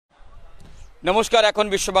নমস্কার, এখন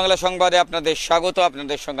বিশ্ব বাংলা সংবাদে আপনাদের স্বাগত।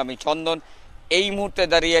 আপনাদের সঙ্গে আমি চন্দন। এই মুহূর্তে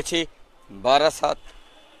দাঁড়িয়ে আছি বারাসাত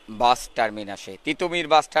বাস টার্মিনাসে। তিতুমির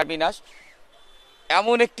বাস টার্মিনাস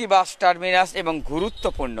এমন একটি বাস টার্মিনাস এবং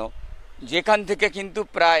গুরুত্বপূর্ণ, যেখান থেকে কিন্তু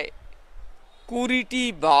প্রায় 20টি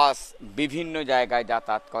বাস বিভিন্ন জায়গায়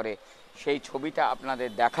যাতায়াত করে। সেই ছবিটা আপনাদের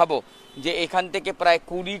দেখাবো যে এখান থেকে প্রায়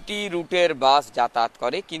 20টি রুটের বাস যাতায়াত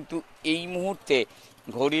করে, কিন্তু এই মুহূর্তে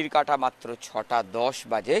ঘড়ির কাঁটা মাত্র 6:10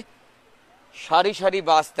 বাজে। সারি সারি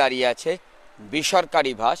বাস দাঁড়িয়ে আছে,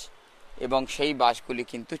 বেসরকারি বাস, এবং সেই বাসগুলি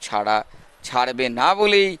কিন্তু ছাড়বে না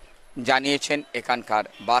বলেই জানিয়েছেন এখানকার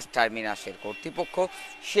বাস টার্মিনাসের কর্তৃপক্ষ।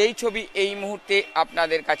 সেই ছবি এই মুহূর্তে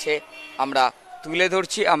আপনাদের কাছে আমরা তুলে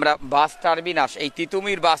ধরছি। আমরা বাস টার্মিনাস, এই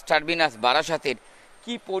তিতুমির বাস টার্মিনাস বারাসাতের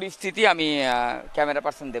কি পরিস্থিতি আমি ক্যামেরা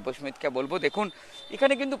পার্সন দেবস্মিতকে বলবো। দেখুন,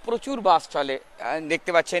 এখানে কিন্তু প্রচুর বাস চলে।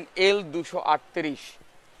 দেখতে পাচ্ছেন L238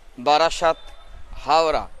 বারাসাত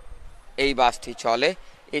হাওড়া এই বাসটি চলে।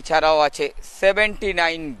 এছাড়াও আছে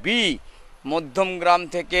 79B মধ্যমগ্রাম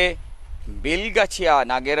থেকে বেলগাছিয়া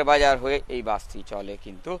নাগেরবাজার হয়ে এই বাসটি চলে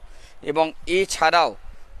কিন্তু। এবং এছাড়াও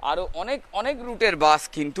আরও অনেক রুটের বাস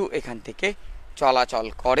কিন্তু এখান থেকে চলাচল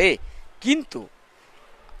করে। কিন্তু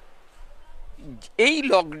এই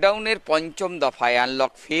লকডাউনের পঞ্চম দফায়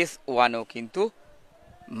আনলক ফেজ 1ও কিন্তু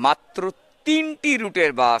মাত্র 3টি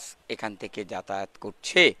রুটের বাস এখান থেকে যাতায়াত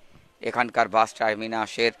করছে। এখানকার বাস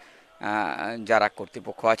টার্মিনাসের যারা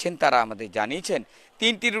কর্তৃপক্ষ আছেন তারা আমাদের জানিয়েছেন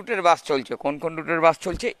 3টি রুটের বাস চলছে। কোন কোন রুটের বাস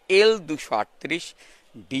চলছে? L238,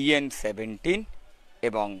 DN17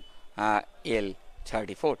 এবং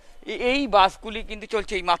L34। এই বাসগুলি কিন্তু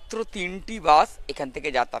চলছে। এই মাত্র 3টি বাস এখান থেকে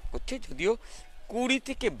যাতায়াত করছে, যদিও 20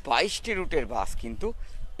 থেকে 22টি রুটের বাস কিন্তু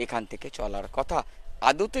এখান থেকে চলার কথা।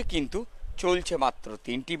 আদতে কিন্তু চলছে মাত্র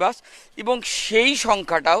 3টি বাস, এবং সেই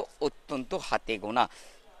সংখ্যাটাও অত্যন্ত হাতে গোনা।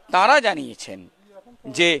 তারা জানিয়েছেন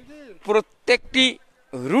যে প্রত্যেকটি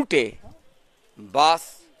রুটে বাস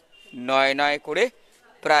নয় করে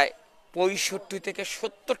প্রায় 65 থেকে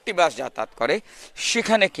 70টি বাস যাতায়াত করে।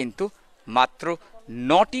 সেখানে কিন্তু মাত্র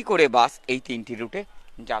 9টি করে বাস এই 3টি রুটে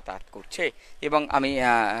যাতায়াত করছে। এবং আমি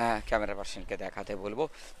ক্যামেরা পার্সনকে দেখাতে বলবো,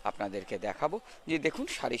 আপনাদেরকে দেখাবো যে দেখুন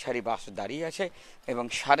সারি সারি বাস দাঁড়িয়ে আছে, এবং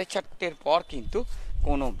 4:30-র পর কিন্তু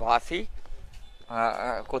কোনো বাসই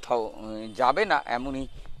কোথাও যাবে না এমনই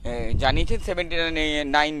জানিয়েছেন।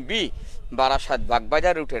 79B বারাসাত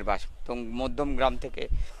বাগবাজার রুটের বাস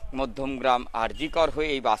মধ্যমগ্রাম আরজিকর হয়ে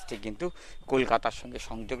এই বাসটি কিন্তু কলকাতার সঙ্গে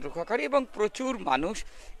সংযোগ রক্ষাকারী, এবং প্রচুর মানুষ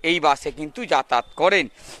এই বাসে কিন্তু যাতায়াত করেন।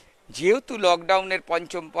 যেহেতু লকডাউনের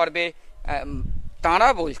পঞ্চম পর্বে তাঁরা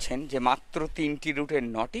বলছেন যে মাত্র 3টি রুটের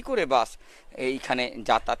 9টি করে বাস এইখানে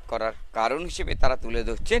যাতায়াত করার কারণ হিসেবে তারা তুলে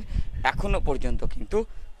ধরছেন এখনো পর্যন্ত কিন্তু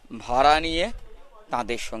ভাড়া নিয়ে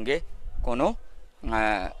তাদের সঙ্গে কোনো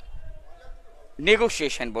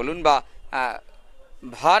নেগোসিয়েশন বলুন বা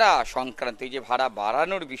ভাড়া সংক্রান্ত, যে ভাড়া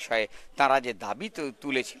বাড়ানোর বিষয়ে তারা যে দাবি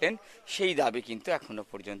তুলেছিলেন সেই দাবি কিন্তু এখনো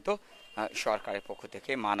পর্যন্ত সরকারের পক্ষ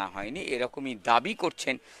থেকে মানা হয়নি। এরকমই দাবি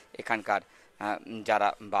করছেন এখানকার যারা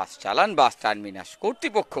বাস চালান, বাস টার্মিনাস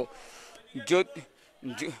কর্তৃপক্ষ।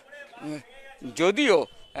 যদিও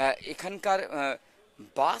এখানকার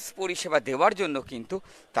বাস পরিষেবা দেওয়ার জন্য কিন্তু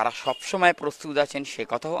তারা সবসময় প্রস্তুত আছেন, সে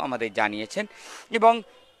কথাও আমাদের জানিয়েছেন। এবং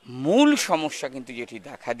মূল সমস্যা কিন্তু যেটি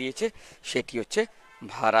দেখা দিয়েছে সেটি হচ্ছে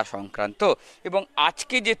ভাড়া সংক্রান্ত। এবং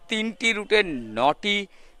আজকে যে 3টি রুটের 9টি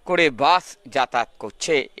করে বাস যাতায়াত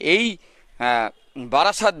করছে এই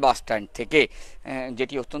বারাসাত বাস স্ট্যান্ড থেকে,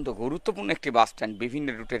 যেটি অত্যন্ত গুরুত্বপূর্ণ একটি বাস স্ট্যান্ড, বিভিন্ন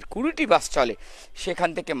রুটের 20টি বাস চলে, সেখান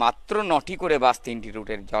থেকে মাত্র 9টি করে বাস 3টি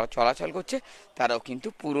রুটের চলাচল করছে। তারাও কিন্তু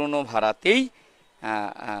পুরনো ভাড়াতেই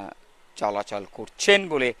চলাচল করছেন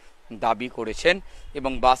বলে দাবি করেছেন।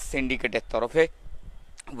 এবং বাস সিন্ডিকেটের তরফে,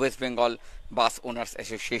 ওয়েস্ট বেঙ্গল বাস ওনার্স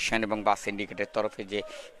অ্যাসোসিয়েশন এবং বাস সিন্ডিকেটের তরফে যে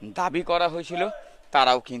দাবি করা হয়েছিল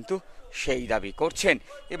তারাও কিন্তু সেই দাবি করছেন।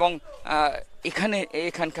 এবং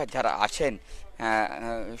এখানকার যারা আছেন,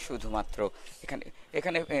 শুধুমাত্র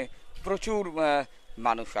এখানে প্রচুর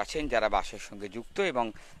মানুষ আছেন যারা বাসের সঙ্গে যুক্ত, এবং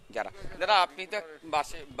যারা আপনি তো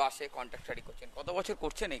বাসে কন্ট্রাক্টারি করছেন, কত বছর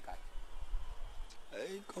করছেন এই কাজ?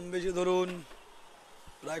 এই কম বেশি ধরুন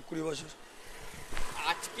প্রায় 20 বছর।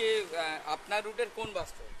 আজকে আপনার রুটের কোন বাস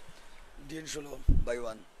চলছে?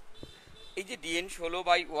 DN16/1। এই যে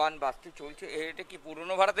DN16/1 বাসটি চলছে, এটা কি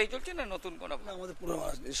পুরনো ভাড়াতেই চলছে না নতুন কোনো? আমাদের পুরো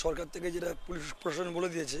সরকার থেকে যেটা পুলিশ প্রশাসন বলে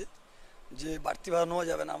দিয়েছে যে বাড়তি ভাড়া নেওয়া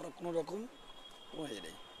যাবে না, আমরা কোনো রকম কোনো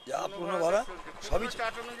নেই, যা পুরনো ভাড়া সবই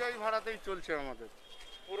চার্ট অনুযায়ী ভাড়াতেই চলছে আমাদের।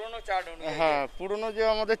 পুরনো চার্ট অনুযায়ী? হ্যাঁ, পুরনো যে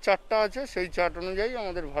আমাদের চার্টটা আছে সেই চার্ট অনুযায়ী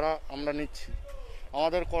আমাদের ভাড়া আমরা নিচ্ছি।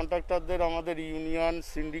 আমাদের কন্ট্রাক্টরদের, আমাদের ইউনিয়ন,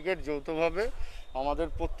 সিন্ডিকেট যৌথভাবে আমাদের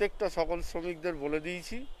প্রত্যেকটা সকল শ্রমিকদের বলে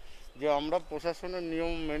দিয়েছি যে আমরা প্রশাসনের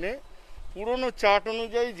নিয়ম মেনে পুরনো চার্ট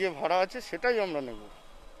অনুযায়ী যে ভাড়া আছে সেটাই আমরা নেব।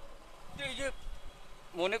 তো এই যে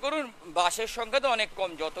মনে করুন বাসের সংখ্যা তো অনেক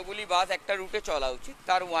কম, যতগুলি বাস একটা রুটে চলা উচিত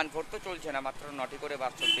তার 1/4 তো চলছে না, মাত্র 9টি করে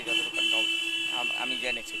বাস চলছে যতটুকু আমি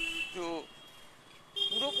জেনেছি। তো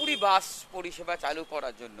পুরোপুরি বাস পরিষেবা চালু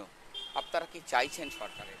করার জন্য আপনারা কি চাইছেন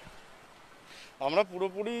সরকারের? আমরা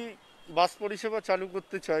পুরোপুরি বাস পরিষেবা চালু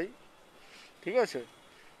করতে চাই, ঠিক আছে।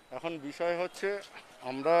 এখন বিষয় হচ্ছে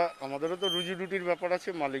আমাদেরও তো রুজি রুটির ব্যাপার আছে,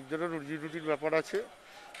 মালিকদেরও রুজি রুটির ব্যাপার আছে,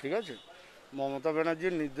 ঠিক আছে। মমতা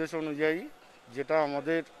ব্যানার্জির নির্দেশ অনুযায়ী যেটা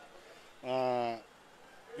আমাদের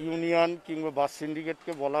ইউনিয়ন কিংবা বাস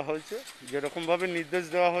সিন্ডিকেটকে বলা হয়েছে, যেরকমভাবে নির্দেশ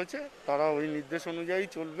দেওয়া হয়েছে তারা ওই নির্দেশ অনুযায়ী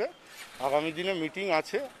চলবে। আগামী দিনে মিটিং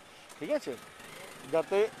আছে, ঠিক আছে,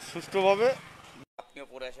 যাতে সুষ্ঠুভাবে। আপনিও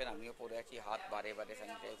পরে আছেন, আমিও পরে আছি, হাত বারে বারে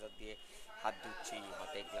স্যানিটাইজার দিয়ে হাত ধুচ্ছি,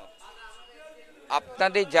 হাতে গ্লাভস।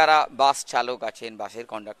 আপনাদের যারা বাস চালক আছেন, বাসের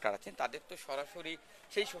কন্ডাক্টর আছেন, তাদের তো সরাসরি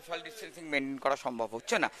সেই সোশ্যাল ডিস্টেন্সিং মেনটেন করা সম্ভব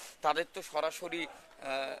হচ্ছে না। তাদের তো সরাসরি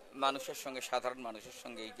মানুষের সঙ্গে, সাধারণ মানুষের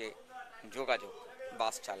সঙ্গে এই যে যোগাযোগ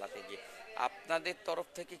বাস চালাতে গিয়ে আপনাদের তরফ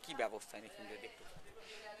থেকে কি ব্যবস্থা নিচ্ছেন যদি একটু?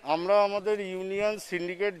 আমরা আমাদের ইউনিয়ন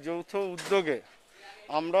সিন্ডিকেট যৌথ উদ্যোগে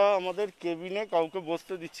আমরা আমাদের কেবিনে কাউকে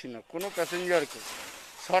বসতে দিচ্ছি না, কোনো প্যাসেঞ্জারকে।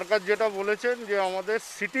 সরকার যেটা বলেছেন যে আমাদের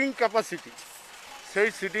সিটিং ক্যাপাসিটি, সেই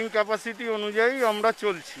সিটিং ক্যাপাসিটি অনুযায়ী আমরা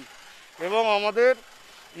চলছি। এবং আমাদের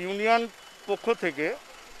ইউনিয়ন পক্ষ থেকে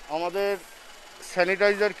আমাদের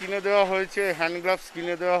স্যানিটাইজার কিনে দেওয়া হয়েছে, হ্যান্ড গ্লাভস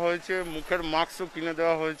কিনে দেওয়া হয়েছে, মুখের মাস্কও কিনে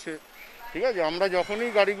দেওয়া হয়েছে, ঠিক আছে। আমরা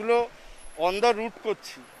যখনই গাড়িগুলো অন দ্য রুট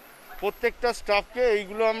করছি, প্রত্যেকটা স্টাফকে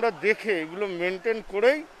এইগুলো আমরা দেখে এগুলো মেনটেন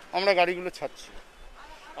করেই আমরা গাড়িগুলো ছাড়ছি।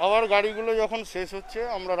 আবার গাড়িগুলো যখন শেষ হচ্ছে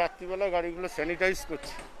আমরা রাত্রিবেলা গাড়িগুলো স্যানিটাইজ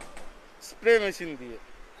করছি স্প্রে মেশিন দিয়ে।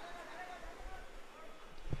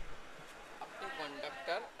 আপনি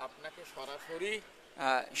কন্ডাক্টর, আপনাকে সরাসরি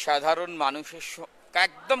সাধারণ মানুষের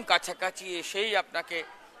একদম কাছাকাছি এসেই আপনাকে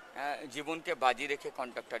জীবনকে বাজি রেখে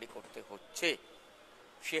কন্ডাক্টরি করতে হচ্ছে।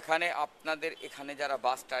 সেখানে আপনাদের এখানে যারা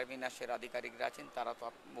বাস টার্মিনাসের আধিকারিকরা আছেন তারা তো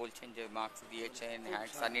বলছেন যে মাস্ক দিয়েছেন,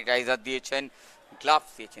 হ্যান্ড স্যানিটাইজার দিয়েছেন, গ্লাভস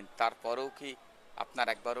দিয়েছেন, তারপরেও কি আপনার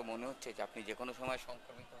একবারও মনে হচ্ছে যে আপনি যে কোনো সময়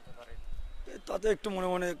সংক্রমিত হতে পারেন? তাতে একটু মনে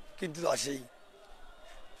মনে কিন্তু আসেই,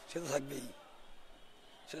 সে তো থাকবেই,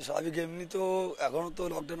 সে স্বাভাবিক। এমনি তো এখনও তো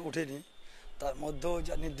লকডাউন ওঠেনি, তার মধ্যেও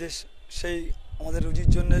যা নির্দেশ, সেই আমাদের রুজির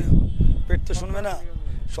জন্য পেট তো শুনবে না,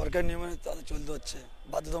 সরকার নিয়মে তাদের চলতে হচ্ছে,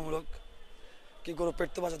 বাধ্যতামূলক। কী করে পেট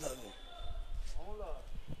তো বাঁচাতে হবে।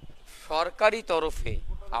 সরকারি তরফে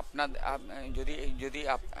আপনার যদি যদি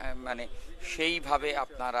মানে সেইভাবে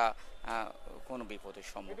আপনারা কোনো বিপদের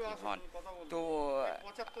সম্মুখীন হন তো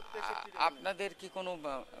আপনাদের কি কোনো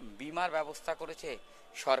বীমার ব্যবস্থা করেছে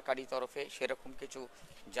সরকারি তরফে, সেরকম কিছু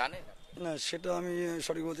জানেন? না, সেটা আমি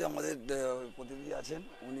সঠিক বলতে আমাদের প্রতিনিধি আছেন,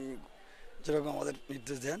 উনি যেরকম আমাদের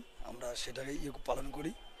নির্দেশ দেন আমরা সেটাকেই পালন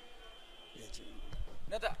করি।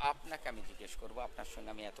 না তো আপনাকে আমি জিজ্ঞেস করবো, আপনার সঙ্গে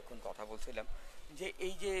আমি এতক্ষণ কথা বলছিলাম যে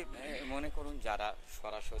এই যে মনে করুন যারা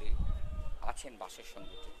সরাসরি আছেন বাসের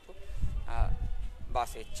সঙ্গে যুক্ত,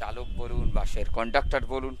 বাসের চালক বলুন, বাসের কন্ডাক্টর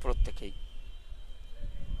বলুন, প্রত্যেকেই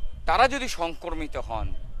তারা যদি সংক্রমিত হন,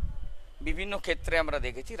 বিভিন্ন ক্ষেত্রে আমরা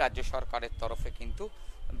দেখেছি রাজ্য সরকারের তরফে কিন্তু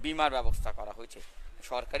বীমার ব্যবস্থা করা হয়েছে।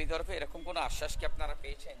 সরকারি তরফে এরকম কোনো আশ্বাস কি আপনারা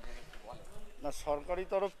পেয়েছেন? না, সরকারি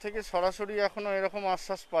তরফ থেকে সরাসরি এখনও এরকম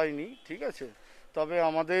আশ্বাস পাইনি, ঠিক আছে। তবে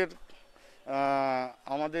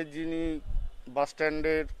আমাদের যিনি বাস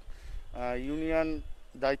স্ট্যান্ডের ইউনিয়ন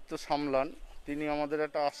দায়িত্ব সামলান, তিনি আমাদের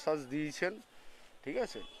একটা আশ্বাস দিয়েছেন, ঠিক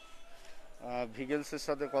আছে। ভিগেলসের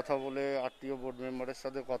সাথে কথা বলে, আরটিও বোর্ড মেম্বারের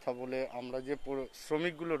সাথে কথা বলে আমরা যে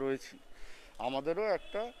শ্রমিকগুলো রয়েছি, আমাদেরও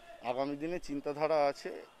একটা আগামী দিনে চিন্তাধারা আছে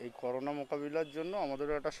এই করোনা মোকাবিলার জন্য।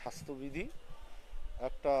 আমাদেরও একটা স্বাস্থ্যবিধি,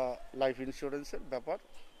 একটা লাইফ ইন্স্যুরেন্সের ব্যাপার,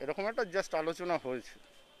 এরকম একটা জাস্ট আলোচনা হয়েছে।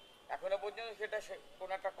 এখনো পর্যন্ত সেটা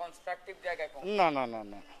কোনো একটা কনস্ট্রাকটিভ জায়গায় না না না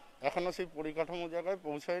না, এখনো সেই পরিকাঠামো জায়গায়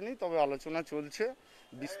পৌঁছায়নি, তবে আলোচনা চলছে,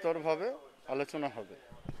 বিস্তরভাবে আলোচনা হবে।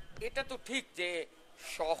 এটা তো ঠিক যে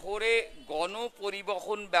শহরে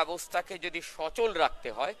গণপরিবহন ব্যবস্থাকে যদি সচল রাখতে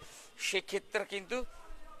হয় সেক্ষেত্রে কিন্তু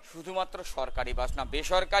শুধুমাত্র সরকারি বাস না,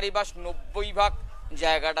 বেসরকারি বাস 90%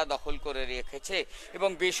 জায়গাটা দখল করে রেখেছে এবং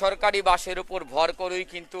বেসরকারি বাসের উপর ভর করেই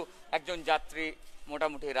কিন্তু একজন যাত্রী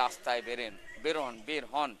মোটামুটি রাস্তায় বের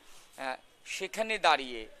হন। সেখানে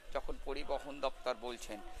দাঁড়িয়ে যখন পরিবহন দপ্তর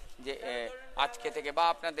বলছেন যে আজকে থেকে, বা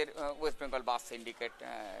আপনাদের ওয়েস্ট বেঙ্গল বাস সিন্ডিকেট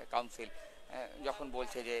কাউন্সিল যখন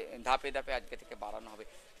বলছে যে ধাপে ধাপে আজকে থেকে বাড়ানো হবে,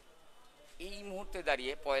 এই মুহূর্তে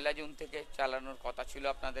দাঁড়িয়ে 1 জুন থেকে চালানোর কথা ছিল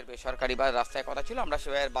আপনাদের বেসরকারি বাস, রাস্তায় কথা ছিল, আমরা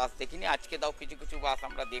সেভাবে বাস দেখিনি। আজকে দাও কিছু কিছু বাস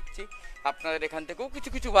আমরা দেখছি, আপনাদের এখান থেকেও কিছু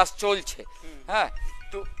কিছু বাস চলছে। হ্যাঁ,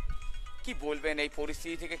 তো কি বলবেন এই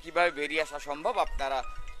পরিস্থিতি থেকে কিভাবে বেরিয়ে আসা সম্ভব? আপনারা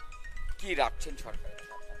কি রাখছেন সরকার?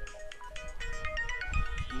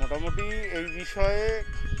 মোটামুটি এই বিষয়ে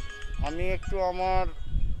আমি একটু আমার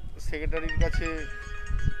সেক্রেটারির কাছে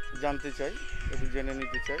জানতে চাই, একটু জেনে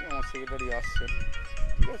নিতে চাই। আমার সেক্রেটারি আসছেন,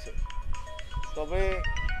 ঠিক আছে। তবে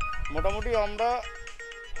মোটামুটি আমরা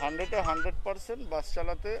 100% বাস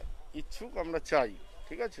চালাতে ইচ্ছুক, আমরা চাই,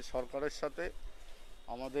 ঠিক আছে। সরকারের সাথে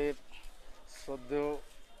আমাদের শ্রদ্ধেয়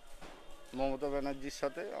মমতা ব্যানার্জির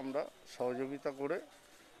সাথে আমরা সহযোগিতা করে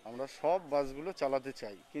আমরা সব বাসগুলো চালাতে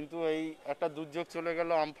চাই। কিন্তু এই একটা দুর্যোগ চলে গেল,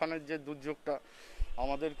 আমফানের যে দুর্যোগটা,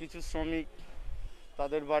 আমাদের কিছু শ্রমিক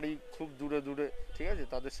তাদের বাড়ি খুব দূরে দূরে, ঠিক আছে,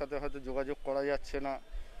 তাদের সাথে হয়তো যোগাযোগ করা যাচ্ছে না।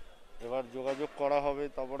 এবার যোগাযোগ করা হবে,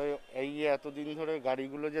 তারপরে এই এতদিন ধরে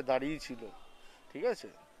গাড়িগুলো যে দাঁড়িয়ে ছিল, ঠিক আছে,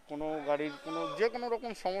 কোনো গাড়ির যে কোনো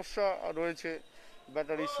রকম সমস্যা রয়েছে,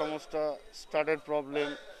 ব্যাটারির সমস্যা, স্টার্টের প্রবলেম,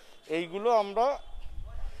 এইগুলো আমরা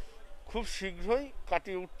খুব শীঘ্রই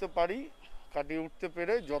কাটিয়ে উঠতে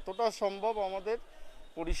পেরে যতটা সম্ভব আমাদের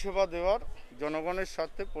পরিষেবা দেওয়ার, জনগণের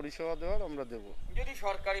স্বার্থে পরিষেবা দেওয়ার আমরা দেব। যদি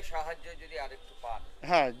সরকারি সাহায্য যদি আরেকটু পান।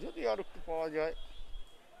 হ্যাঁ, যদি আর একটু পাওয়া যায়।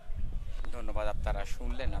 ধন্যবাদ। আপনারা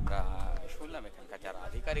শুনলেন, আমরা শুনলাম এখানকার যারা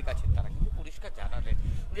আধিকারিক আছেন তারা কিন্তু পরিষ্কার জানালেন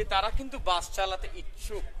যে তারা কিন্তু বাস চালাতে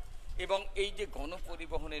ইচ্ছুক, এবং এই যে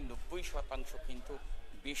গণপরিবহনের 90% কিন্তু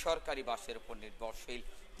বেসরকারি বাসের উপর নির্ভরশীল।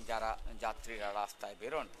 যারা যাত্রীরা রাস্তায়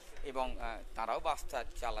বেরোন এবং তারাও বাসটা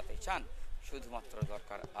চালাতে চান, শুধুমাত্র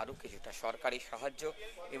দরকার আরও কিছুটা সরকারি সাহায্য,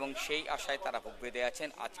 এবং সেই আশায় তারা বুক বেঁধে আছেন।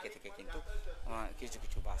 আজকে থেকে কিন্তু কিছু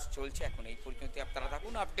কিছু বাস চলছে। এখন এই পর্যন্ত আপনারা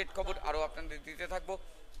থাকুন, আপডেট খবর আরও আপনাদের দিতে থাকবো।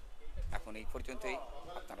 এখন এই পর্যন্তই,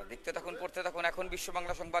 আপনারা দেখতে থাকুন, পড়তে থাকুন। এখন বিশ্ব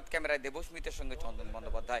বাংলা সংবাদ, ক্যামেরায় দেবস্মিতের সঙ্গে চন্দন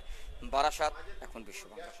বন্দ্যোপাধ্যায়, বারাসাত। এখন বিশ্ব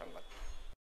বাংলা সংবাদ।